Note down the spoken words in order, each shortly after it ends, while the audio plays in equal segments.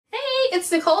it's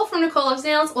Nicole from Nicole Loves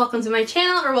Nails. Welcome to my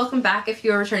channel, or welcome back if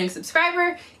you're a returning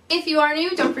subscriber. If you are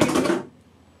new, don't forget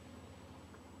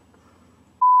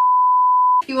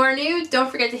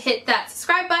to hit that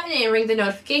subscribe button and ring the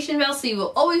notification bell so you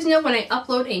will always know when I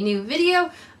upload a new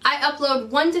video. I upload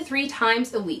 1 to 3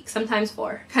 times a week, sometimes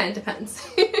 4, kind of depends.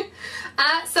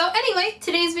 So anyway,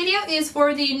 today's video is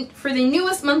for the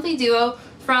newest monthly duo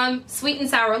from Sweet and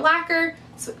Sour Lacquer.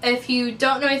 So if you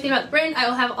don't know anything about the brand, I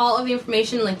will have all of the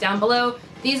information linked down below.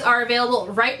 These are available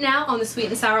right now on the Sweet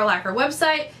and Sour Lacquer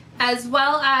website, as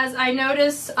well as I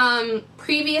noticed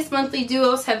previous monthly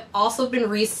duos have also been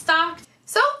restocked.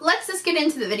 So let's just get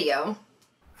into the video.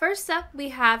 First up, we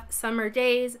have Summer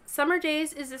Days. Summer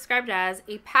Days is described as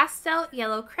a pastel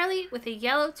yellow acrylic with a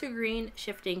yellow to green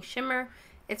shifting shimmer.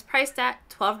 It's priced at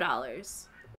 $12.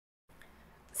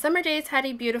 Summer Days had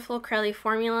a beautiful acrylic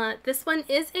formula. This one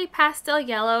is a pastel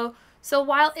yellow, so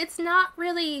while it's not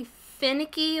really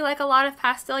finicky like a lot of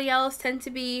pastel yellows tend to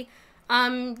be,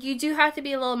 you do have to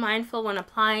be a little mindful when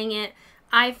applying it.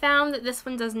 I found that this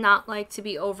one does not like to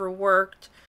be overworked,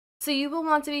 so you will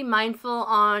want to be mindful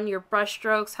on your brush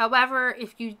strokes. However,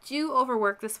 if you do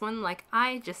overwork this one like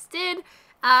I just did,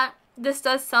 this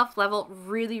does self-level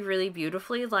really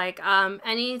beautifully. Like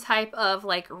any type of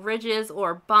like ridges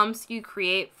or bumps you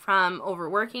create from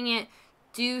overworking it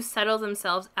do settle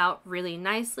themselves out really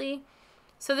nicely.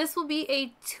 So this will be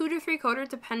a 2 to 3 coater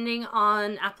depending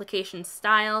on application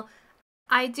style.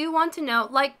 I do want to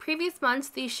note, like previous months,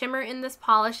 the shimmer in this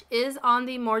polish is on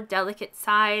the more delicate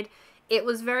side. It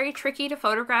was very tricky to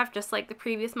photograph, just like the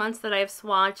previous months that I have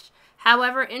swatched.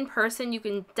 However, in person you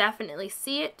can definitely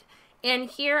see it.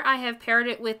 And here I have paired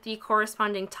it with the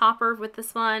corresponding topper with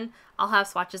this one. I'll have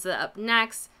swatches of it up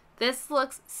next. This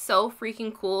looks so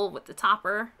freaking cool with the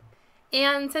topper.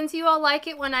 And since you all like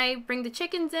it when I bring the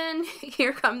chickens in,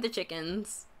 here come the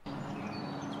chickens.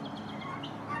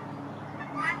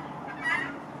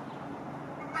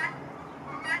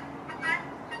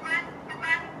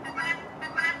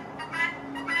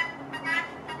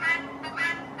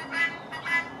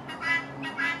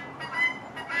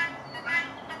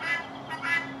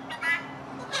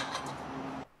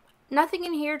 Nothing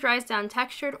in here dries down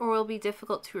textured or will be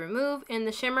difficult to remove, and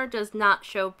the shimmer does not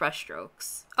show brush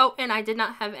strokes. Oh, and I did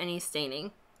not have any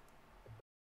staining.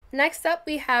 Next up,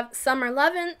 we have Summer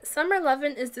Lovin. Summer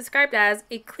Lovin is described as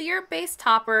a clear base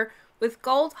topper with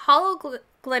gold hollow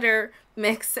glitter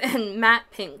mix and matte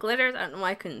pink glitters. I don't know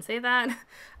why I couldn't say that.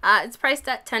 It's priced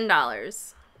at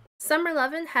 $10. Summer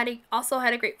Lovin also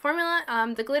had a great formula.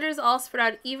 The glitters all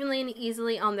spread out evenly and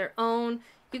easily on their own.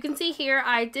 You can see here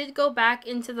I did go back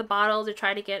into the bottle to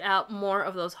try to get out more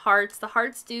of those hearts. The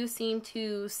hearts do seem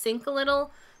to sink a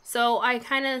little, so I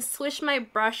kind of swish my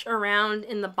brush around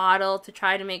in the bottle to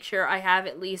try to make sure I have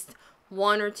at least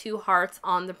 1 or 2 hearts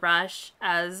on the brush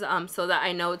as so that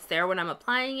I know it's there when I'm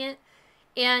applying it.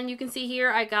 And you can see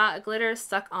here I got a glitter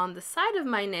stuck on the side of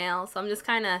my nail, so I'm just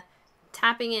kind of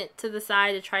tapping it to the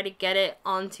side to try to get it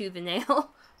onto the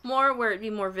nail more where it'd be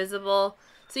more visible.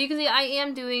 So you can see I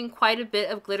am doing quite a bit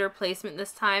of glitter placement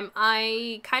this time.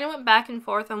 I kind of went back and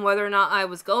forth on whether or not I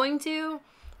was going to,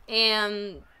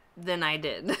 and then I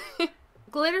did.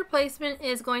 Glitter placement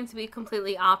is going to be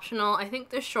completely optional. I think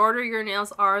the shorter your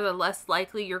nails are, the less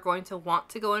likely you're going to want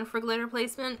to go in for glitter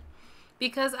placement.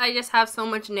 Because I just have so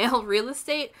much nail real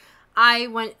estate,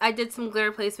 I did some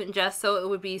glitter placement just so it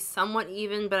would be somewhat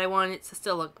even, but I wanted it to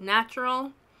still look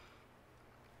natural.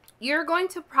 You're going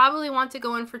to probably want to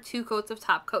go in for 2 coats of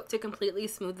top coat to completely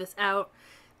smooth this out.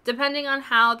 Depending on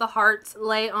how the hearts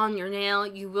lay on your nail,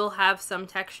 you will have some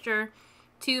texture.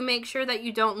 To make sure that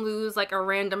you don't lose like a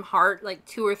random heart like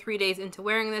 2 or 3 days into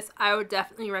wearing this, I would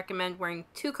definitely recommend wearing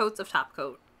 2 coats of top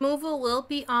coat. Removal will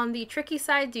be on the tricky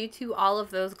side due to all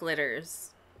of those glitters.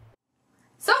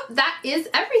 So that is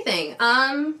everything.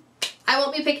 I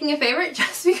won't be picking a favorite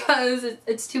just because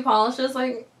it's 2 polishes.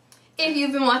 Like, if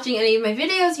you've been watching any of my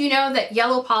videos, you know that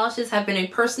yellow polishes have been a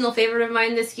personal favorite of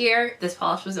mine this year. This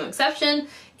polish was no exception.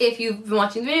 If you've been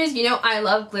watching the videos, you know I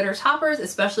love glitter toppers,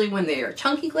 especially when they are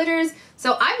chunky glitters.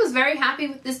 So I was very happy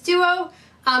with this duo.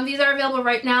 These are available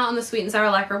right now on the Sweet and Sour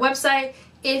Lacquer website.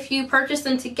 If you purchase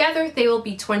them together, they will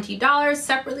be $20.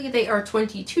 Separately, they are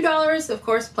 $22, of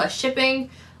course, plus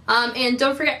shipping. And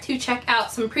don't forget to check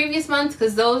out some previous months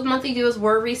because those monthly duos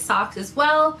were restocked as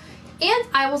well. And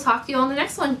I will talk to you on the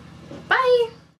next one. Bye!